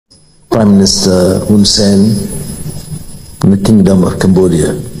Prime Minister Hun Sen from the Kingdom of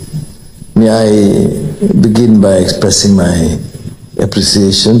Cambodia. May I begin by expressing my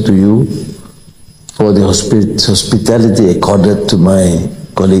appreciation to you for the hospitality accorded to my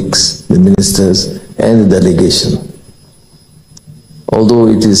colleagues, the ministers, and the delegation. Although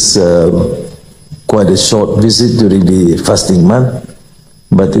it is quite a short visit during the fasting month,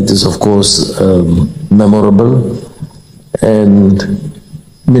 but it is of course memorable and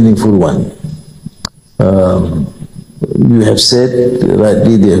meaningful one. You have said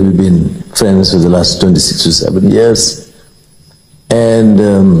rightly that we've been friends for the last 26 to 7 years and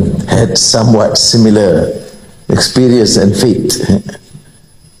had somewhat similar experience and fate.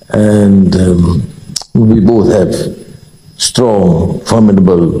 And we both have strong,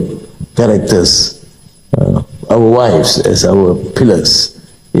 formidable characters, our wives as our pillars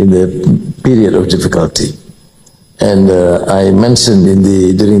in the period of difficulty. And I mentioned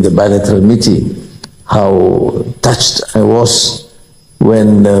during the bilateral meeting how touched I was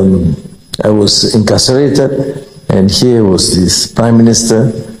when I was incarcerated, and here was this Prime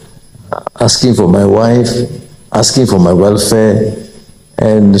Minister asking for my wife, asking for my welfare,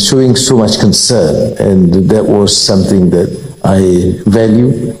 and showing so much concern, and that was something that I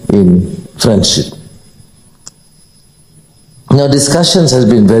value in friendship. Now, discussions has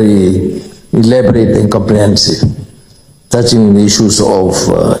been very elaborate and comprehensive, touching on the issues of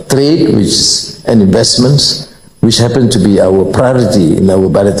trade and investments, which happen to be our priority in our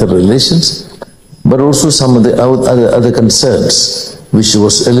bilateral relations, but also some of the other concerns, which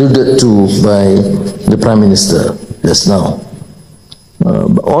was alluded to by the Prime Minister just now.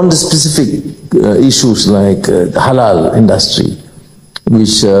 On the specific issues like the halal industry,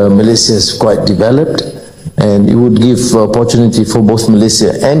 which Malaysia has quite developed, and it would give opportunity for both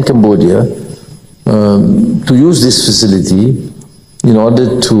Malaysia and Cambodia to use this facility in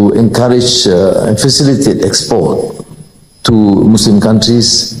order to encourage and facilitate export to Muslim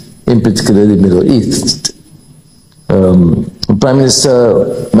countries, in particular the Middle East. The Prime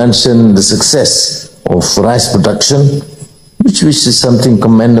Minister mentioned the success of rice production, which is something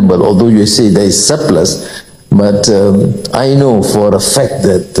commendable, although you say there is surplus, but I know for a fact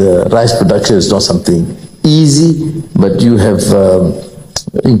that rice production is not something easy, but you have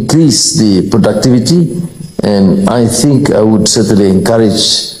increased the productivity, and I think I would certainly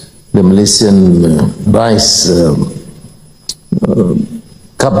encourage the Malaysian rice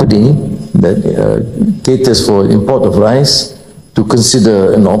company that caters for import of rice to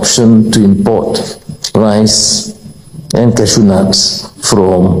consider an option to import rice and cashew nuts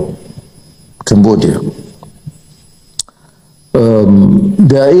from Cambodia.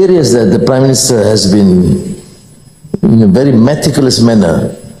 There are areas that the Prime Minister has been, in a very meticulous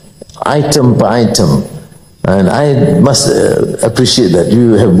manner, item by item, and I must appreciate that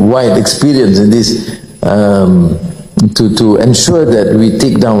you have wide experience in this, to ensure that we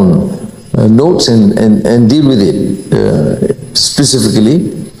take down notes and deal with it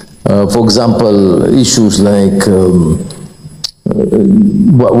specifically. For example, issues like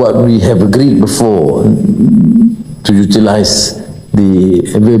what we have agreed before, to utilize the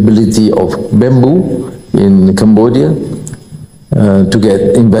availability of bamboo in Cambodia, to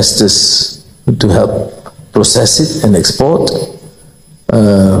get investors to help process it and export.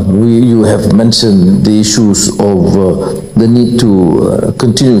 You have mentioned the issues of the need to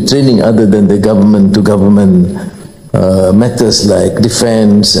continue training other than the government-to-government matters like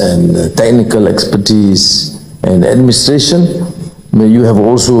defense and technical expertise and administration. You have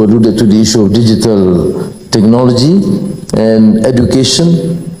also alluded to the issue of digital technology and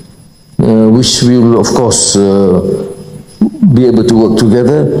education, which we will of course be able to work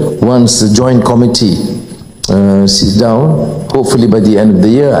together once the joint committee sits down, hopefully by the end of the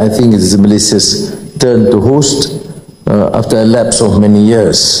year. I think it is Malaysia's turn to host after a lapse of many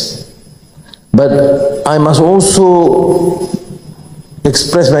years. But I must also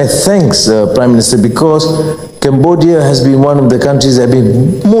express my thanks, Prime Minister, because Cambodia has been one of the countries that have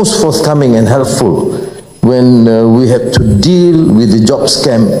been most forthcoming and helpful when we had to deal with the job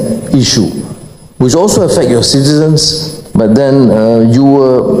scam issue, which also affect your citizens, but then you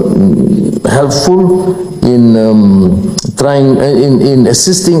were helpful in in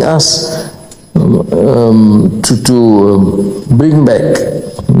assisting us to bring back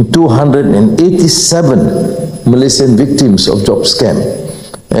 287 Malaysian victims of job scam.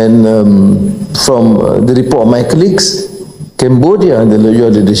 And from the report of my colleagues, Cambodia under your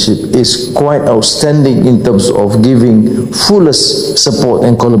leadership is quite outstanding in terms of giving fullest support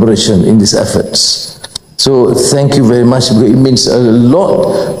and collaboration in these efforts. So thank you very much, because it means a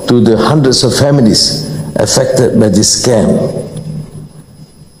lot to the hundreds of families affected by this scam.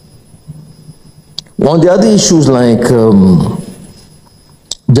 On the other issues like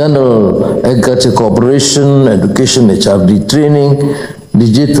general agriculture cooperation, education, HRD training,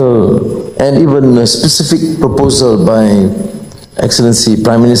 digital, and even a specific proposal by Excellency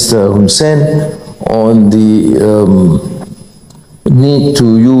Prime Minister Hun Sen on the need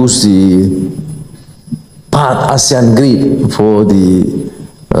to use the part ASEAN grid for the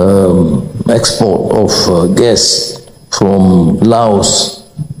export of gas from Laos,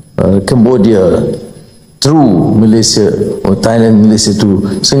 Cambodia, through Malaysia or Thailand, Malaysia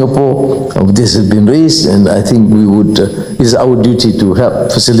to Singapore. This has been raised, and I think we would, it's our duty to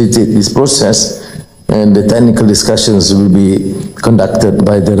help facilitate this process, and the technical discussions will be conducted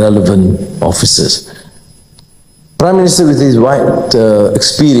by the relevant officers. Prime Minister, with his wide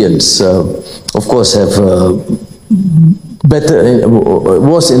experience, of course, was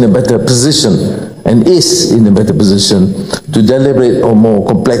in a better position and is in a better position to deliberate on more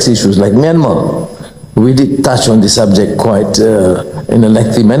complex issues like Myanmar. We did touch on the subject quite in a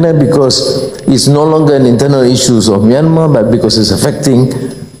lengthy manner because it's no longer an internal issue of Myanmar, but because it's affecting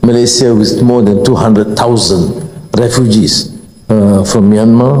Malaysia with more than 200,000 refugees from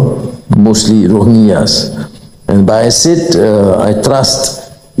Myanmar, mostly Rohingyas. And by I said, I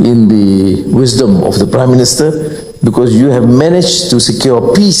trust in the wisdom of the Prime Minister, because you have managed to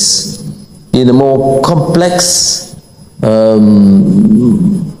secure peace in a more complex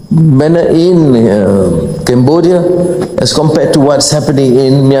manner in Cambodia as compared to what's happening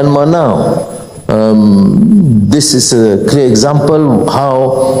in Myanmar now. This is a clear example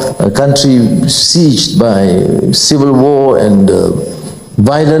how a country sieged by civil war and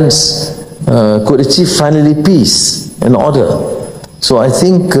violence could achieve finally peace and order. So I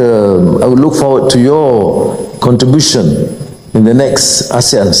think I would look forward to your contribution in the next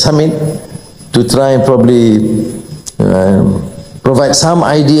ASEAN summit to try and probably provide some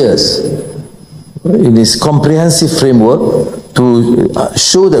ideas in this comprehensive framework to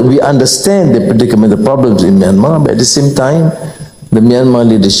show that we understand the predicament, the problems in Myanmar, but at the same time, the Myanmar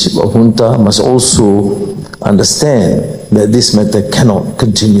leadership of junta must also understand that this matter cannot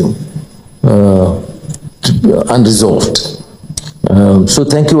continue unresolved. So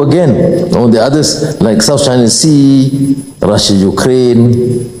thank you again. On the others, like South China Sea, Russia, Ukraine,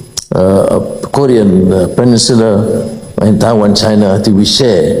 Korean Peninsula, and Taiwan, China, I think we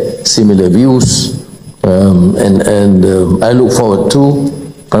share similar views. I look forward to,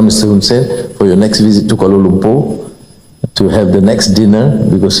 Prime Minister Hun Sen, for your next visit to Kuala Lumpur, to have the next dinner,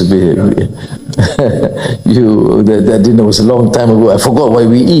 because that dinner was a long time ago. I forgot why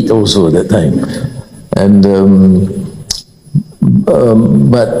we eat also at that time. And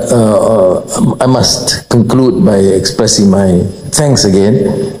I must conclude by expressing my thanks again.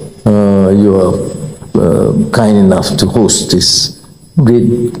 You are kind enough to host this great,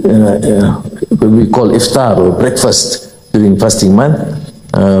 what we call iftar or breakfast during fasting month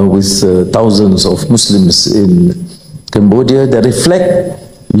with thousands of Muslims in Cambodia that reflect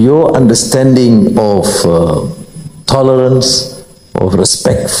your understanding of tolerance, of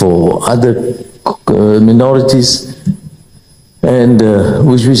respect for other minorities, and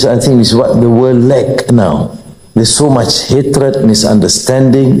which I think is what the world lacks now. There's so much hatred,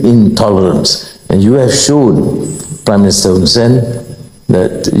 misunderstanding, intolerance, and you have shown, Prime Minister Hun Sen,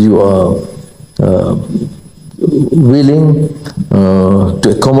 that you are willing to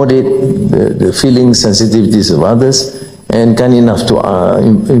accommodate the feelings, sensitivities of others, and kind enough to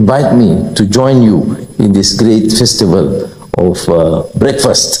invite me to join you in this great festival of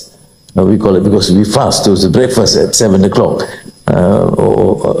breakfast. We call it, because we fast, it was a breakfast at 7 o'clock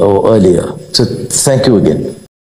or earlier. So thank you again.